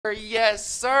Yes,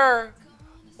 sir.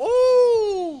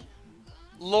 Ooh,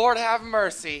 Lord have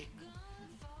mercy.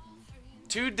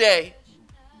 Today,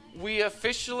 we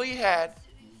officially had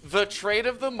the trade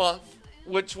of the month,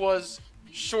 which was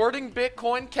shorting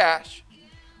Bitcoin Cash.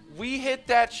 We hit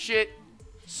that shit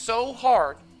so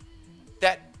hard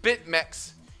that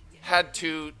Bitmex had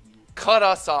to cut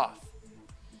us off.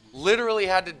 Literally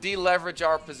had to deleverage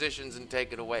our positions and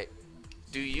take it away.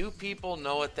 Do you people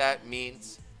know what that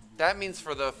means? That means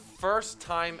for the first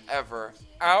time ever,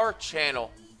 our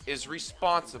channel is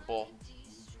responsible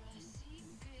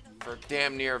for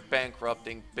damn near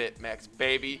bankrupting Bitmex,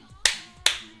 baby.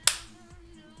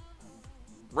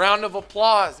 Round of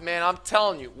applause, man. I'm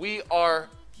telling you, we are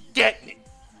getting it.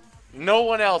 No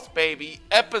one else, baby.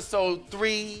 Episode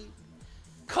 3,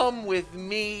 come with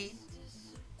me.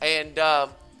 And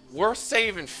we're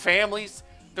saving families.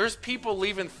 There's people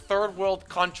leaving third world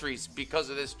countries because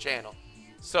of this channel.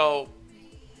 So,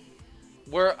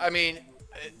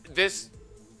 there's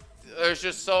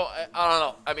just so, I don't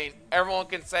know. I mean, everyone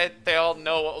can say it. They all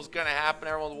know what was going to happen.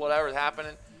 Everyone, whatever's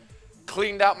happening.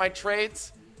 Cleaned out my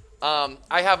trades. I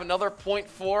have another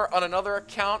 0.4 on another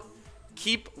account.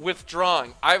 Keep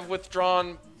withdrawing. I've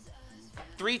withdrawn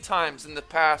 3 times in the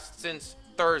past since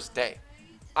Thursday.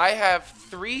 I have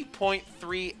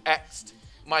 3.3x'd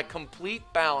my complete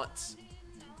balance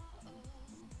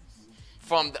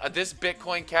from this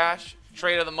Bitcoin Cash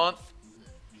trade of the month.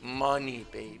 Money,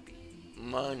 baby.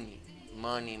 Money.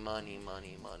 Money, money,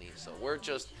 money, money. So we're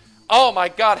just, oh my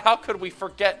God, how could we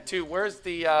forget to? Where's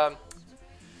the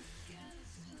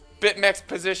Bitmex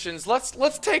positions?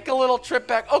 Let's take a little trip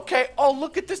back. Okay, oh,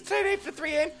 look at this 10.853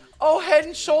 aim. Oh, head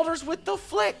and shoulders with the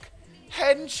flick.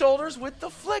 Head and shoulders with the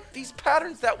flick. These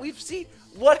patterns that we've seen.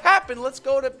 What happened? Let's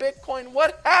go to Bitcoin.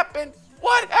 What happened?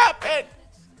 What happened?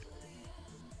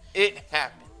 It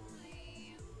happened.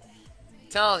 I'm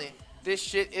telling you, this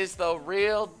shit is the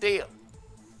real deal.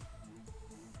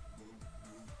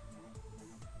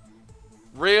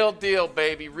 Real deal,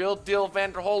 baby. Real deal,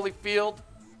 Vander Holyfield.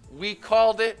 We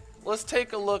called it. Let's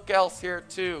take a look else here,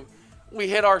 too. We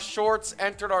hit our shorts,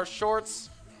 entered our shorts.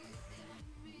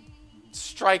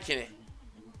 Striking it.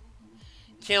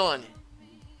 Killing it.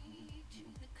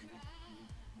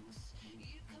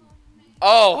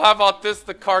 Oh, how about this?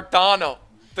 The Cardano.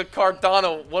 The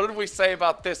Cardano. What did we say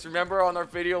about this? Remember on our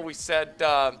video we said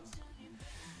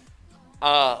it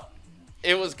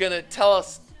was going to tell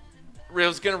us, it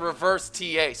was going to reverse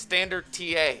TA. Standard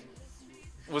TA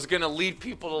was going to lead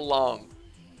people to long.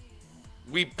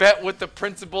 We bet with the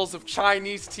principles of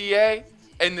Chinese TA,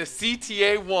 and the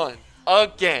CTA won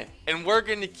again. And we're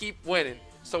going to keep winning.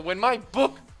 So when my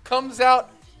book comes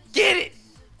out, get it.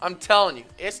 I'm telling you,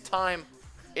 it's time.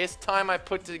 It's time I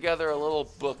put together a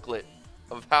little booklet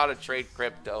of how to trade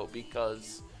crypto,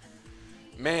 because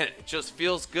man, it just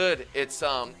feels good. It's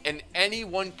and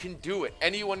anyone can do it.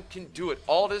 Anyone can do it.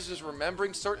 All it is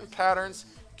remembering certain patterns,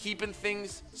 keeping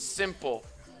things simple.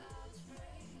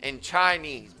 And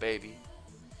Chinese, baby.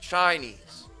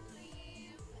 Chinese.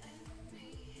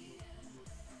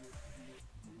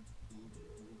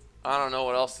 I don't know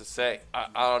what else to say. I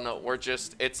don't know. We're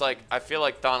just, it's like, I feel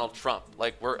like Donald Trump.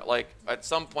 Like, we're like, at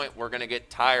some point, we're going to get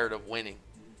tired of winning.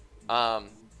 I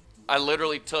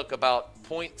literally took about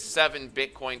 0.7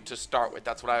 Bitcoin to start with.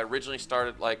 That's what I originally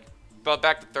started, like, but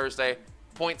back to Thursday,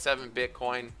 0.7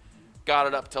 Bitcoin. Got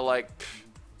it up to like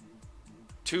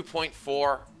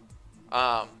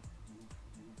 2.4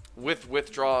 with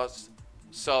withdrawals.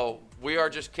 So we are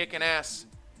just kicking ass.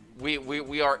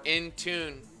 We are in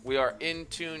tune. We are in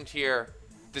tune here.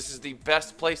 This is the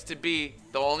best place to be,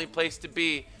 the only place to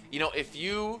be. You know, if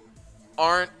you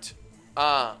aren't,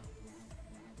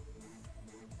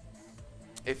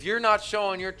 if you're not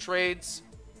showing your trades,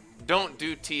 don't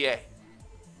do TA.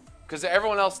 Because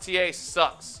everyone else TA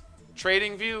sucks.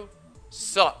 TradingView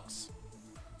sucks.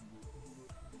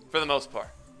 For the most part.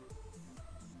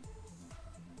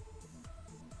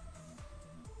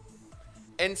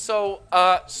 And so,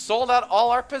 sold out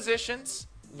all our positions.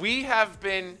 We have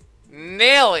been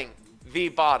nailing the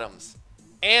bottoms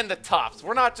and the tops.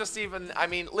 We're not just even, I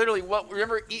mean, literally, what,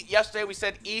 remember yesterday we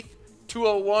said ETH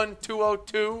 201,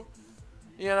 202,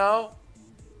 you know?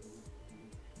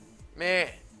 Man.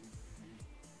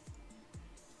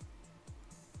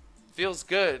 Feels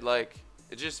good, like,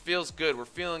 it just feels good. We're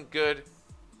feeling good.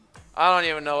 I don't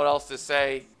even know what else to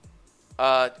say.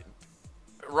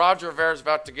 Roger Rivera's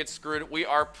about to get screwed. We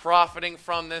are profiting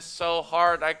from this so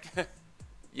hard.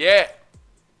 Yeah.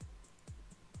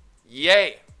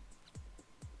 Yay.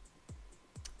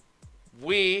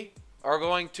 We are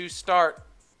going to start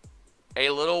a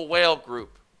little whale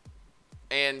group.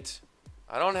 And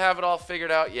I don't have it all figured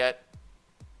out yet.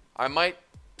 I might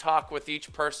talk with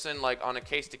each person like on a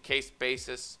case-to-case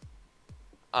basis.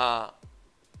 I'm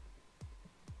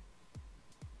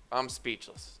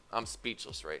speechless. I'm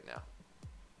speechless right now.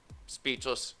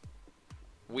 Speechless.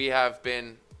 We have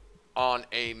been on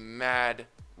a mad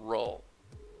roll.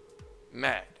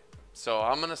 Mad. So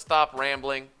I'm going to stop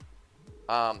rambling.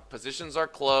 Positions are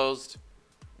closed.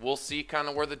 We'll see kind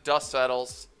of where the dust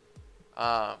settles.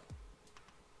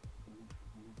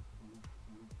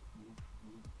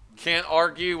 Can't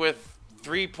argue with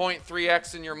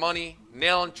 3.3x in your money.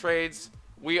 Nailing trades.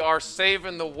 We are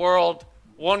saving the world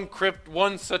one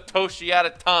Satoshi at a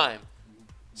time.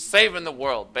 Saving the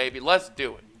world, baby. Let's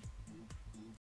do it.